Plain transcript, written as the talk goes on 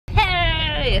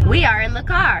Hey, we are in the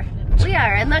car. We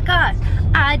are in the car.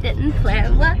 I didn't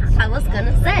plan what I was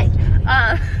gonna say.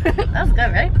 That was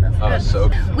good, right? That was good. So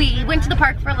good. We went to the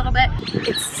park for a little bit.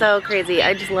 It's so crazy.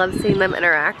 I just love seeing them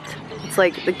interact. It's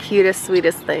like the cutest,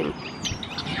 sweetest thing.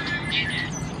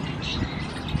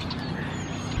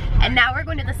 And now we're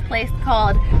going to this place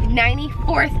called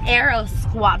 94th Aero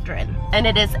Squadron. And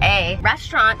it is a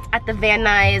restaurant at the Van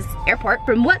Nuys Airport.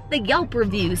 From what the Yelp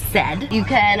review said, you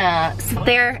can sit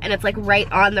there and it's like right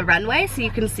on the runway, so you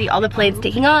can see all the planes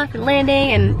taking off and landing.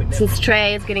 And since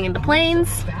Trey is getting into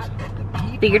planes,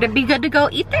 figured it'd be good to go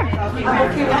eat there.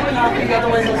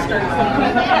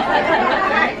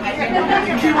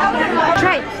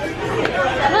 Trey,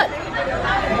 look.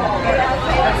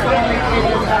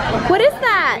 What is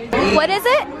that? What is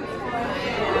it?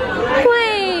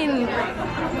 Plane.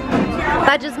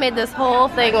 That just made this whole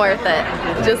thing worth it.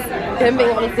 Just him being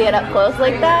able to see it up close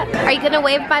like that. Are you gonna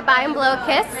wave bye-bye and blow a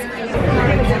kiss?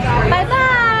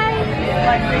 Bye-bye.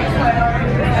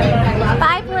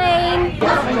 Bye, plane.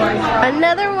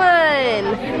 Another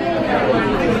one.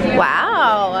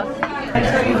 Wow.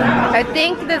 I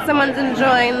think that someone's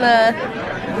enjoying the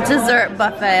dessert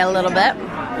buffet a little bit.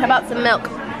 How about some milk?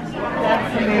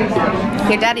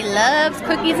 Your daddy loves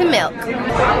cookies and milk.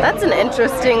 That's an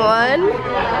interesting one.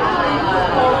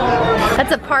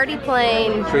 That's a party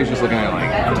plane. Trey's just looking at it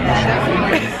like,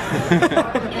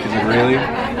 is it really?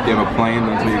 You have a plane,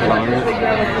 that's what you're calling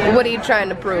it? What are you trying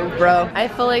to prove, bro? I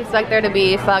fully expect there to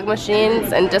be fog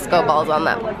machines and disco balls on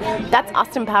that plane. That's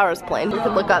Austin Powers' plane. You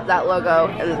could look up that logo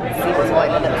and see whose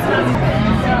plane it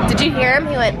is. Did you hear him?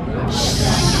 He went,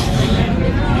 shh.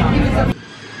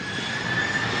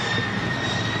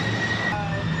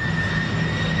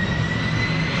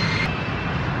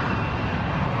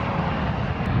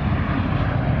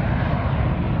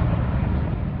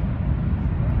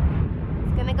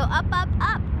 Go up, up,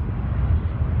 up.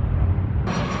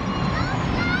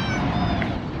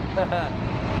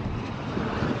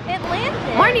 It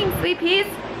landed. Morning, sweet peas.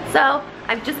 So,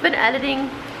 I've just been editing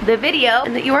the video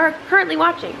that you are currently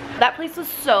watching. That place was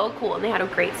so cool and they had a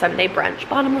great Sunday brunch.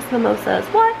 Bottomless mimosas,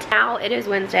 what? Now it is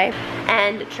Wednesday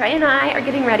and Trey and I are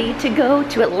getting ready to go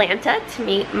to Atlanta to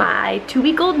meet my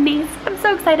 2-week-old niece. I'm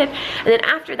so excited. And then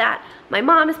after that, my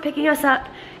mom is picking us up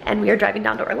and we are driving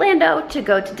down to Orlando to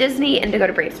go to Disney and to go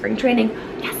to Brave Spring Training.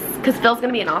 Yes, because Phil's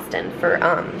gonna be in Austin for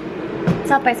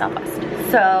South by Southwest.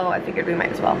 So I figured we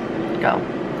might as well go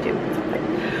do something.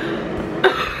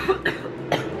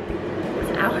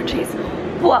 Allergies.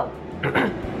 Whoa.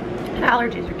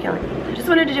 Allergies are killing me. I just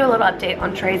wanted to do a little update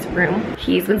on Trey's room.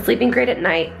 He's been sleeping great at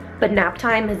night, but nap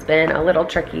time has been a little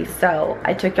tricky. So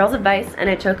I took y'all's advice and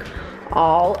I took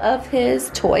all of his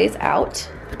toys out.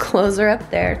 Clothes are up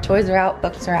there, toys are out,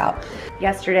 books are out.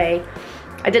 Yesterday,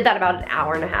 I did that about an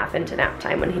hour and a half into nap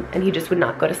time and he just would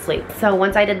not go to sleep. So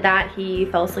once I did that, he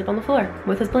fell asleep on the floor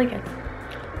with his blankets.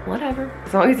 Whatever,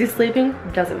 as long as he's sleeping,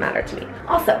 doesn't matter to me.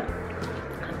 Also,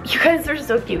 you guys are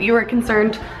so cute. You were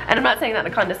concerned, and I'm not saying that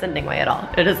in a condescending way at all.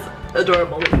 It is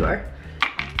adorable that you are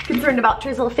concerned about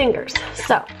Trey's little fingers.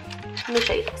 So, let me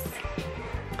show you this.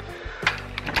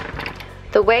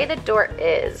 The way the door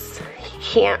is, he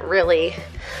can't really,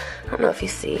 I don't know if you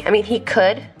see. I mean, he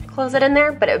could close it in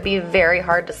there, but it would be very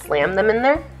hard to slam them in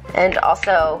there. And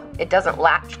also, it doesn't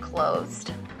latch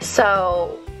closed.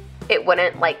 So, it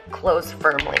wouldn't like close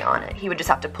firmly on it. He would just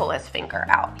have to pull his finger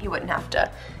out. He wouldn't have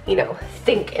to, you know,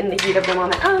 think in the heat of the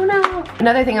moment, oh no.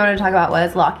 Another thing I wanted to talk about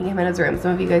was locking him in his room.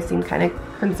 Some of you guys seem kind of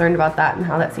concerned about that and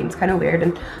how that seems kind of weird.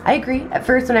 And I agree. At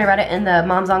first when I read it in the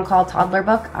Moms on Call toddler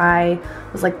book, I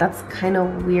was like, that's kind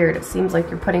of weird. It seems like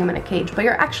you're putting him in a cage, but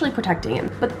you're actually protecting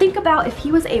him. But think about if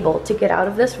he was able to get out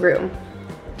of this room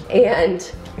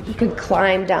and he could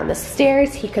climb down the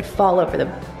stairs, he could fall over the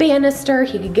banister,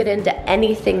 he could get into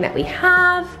anything that we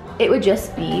have. It would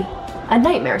just be a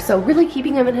nightmare. So really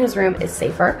keeping him in his room is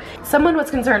safer. Someone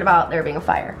was concerned about there being a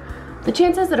fire. The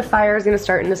chances that a fire is gonna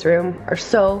start in this room are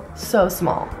so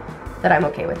small that I'm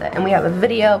okay with it. And we have a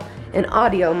video and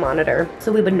audio monitor,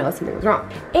 so we would know something was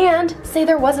wrong. And say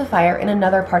there was a fire in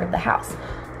another part of the house.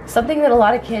 Something that a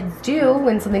lot of kids do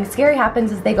when something scary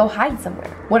happens is they go hide somewhere.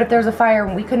 What if there's a fire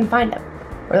and we couldn't find him?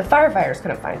 Or the firefighters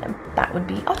couldn't find him? That would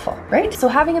be awful, right? So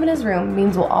having him in his room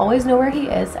means we'll always know where he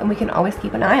is and we can always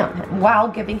keep an eye on him while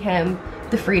giving him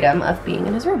the freedom of being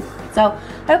in his room. So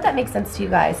I hope that makes sense to you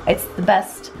guys. It's the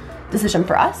best decision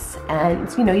for us and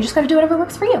you know, you just gotta do whatever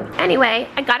works for you. Anyway,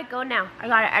 I gotta go now. I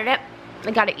gotta edit,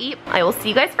 I gotta eat. I will see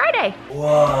you guys Friday.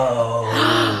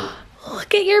 Whoa.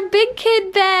 Look at your big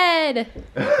kid bed.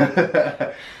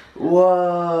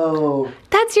 Whoa.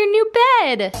 That's your new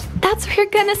bed. That's where you're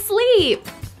gonna sleep.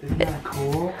 Isn't that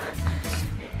cool?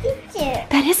 choo-choo.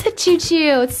 That is a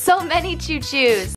choo-choo. It's so many choo-choos.